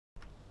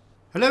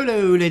Hello,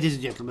 ladies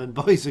and gentlemen,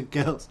 boys and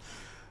girls.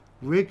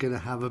 We're going to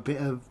have a bit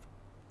of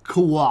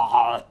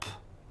Qwop,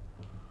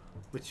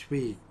 which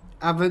we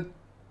haven't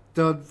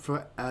done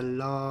for a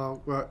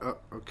long...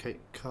 okay,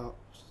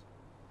 cops.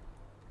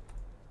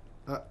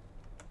 No.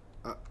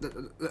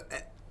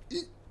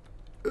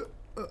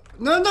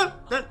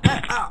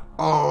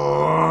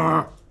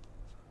 Oh.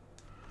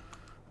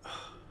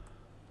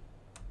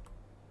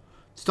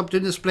 Stop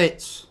doing the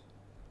splits.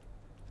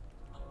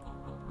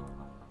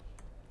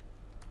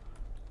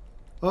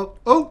 Oh.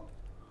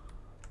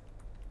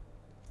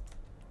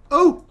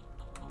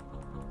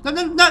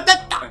 No.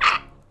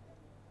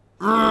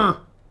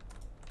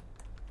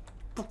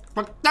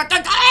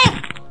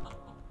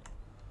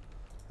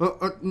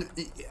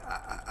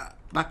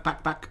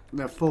 Back.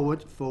 No,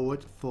 forward.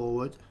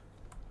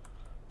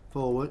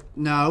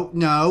 No.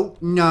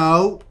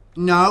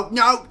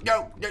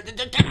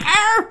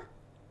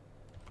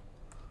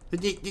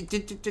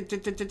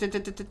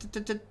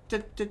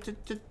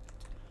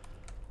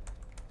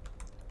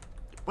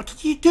 What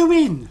are you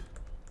doing?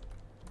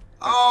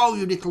 Oh,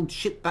 you little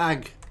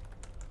shitbag.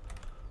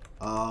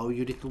 Oh,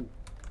 you little...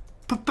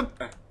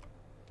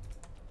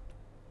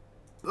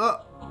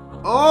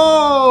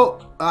 Oh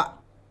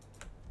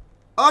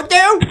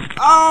no!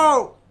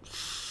 Oh!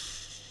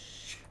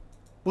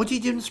 What do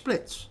you do in the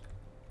splits?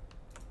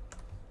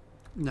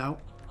 No.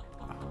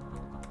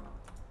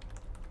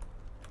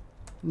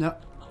 No.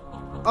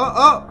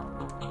 Oh!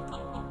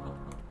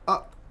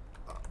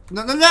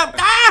 No!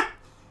 Ah!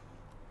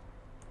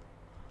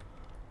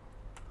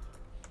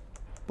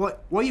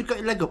 Why you got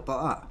your leg up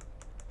like that?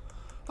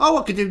 Oh,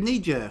 I could do knee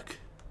jerk.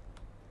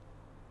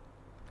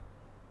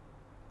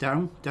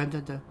 Down.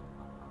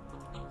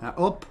 Now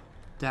up,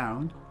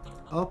 down,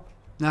 up,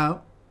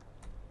 no.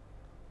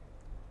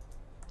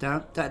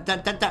 Down,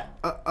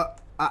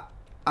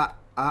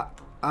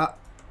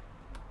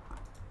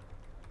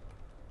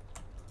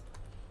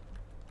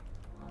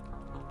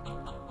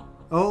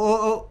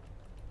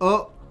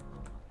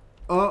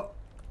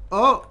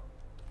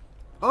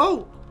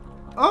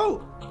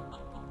 Oh!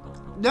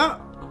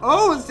 No!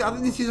 Oh, I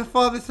think this is the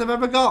farthest I've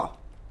ever got.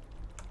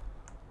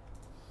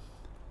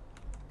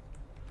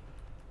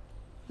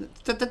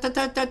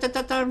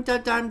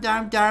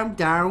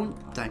 Down.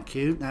 Thank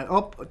you. Now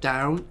up,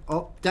 down.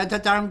 Ow!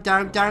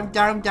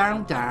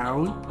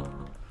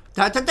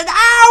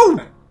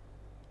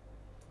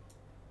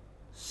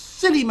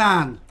 Silly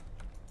man.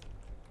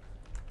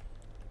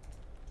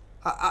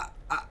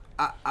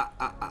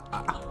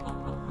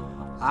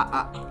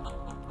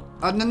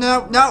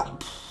 No.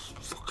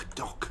 Fuck a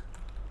dog.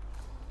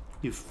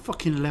 You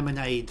fucking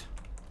lemonade.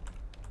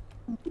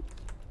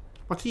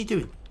 What are you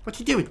doing?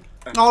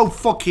 Oh,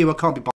 fuck you. I can't be bothered.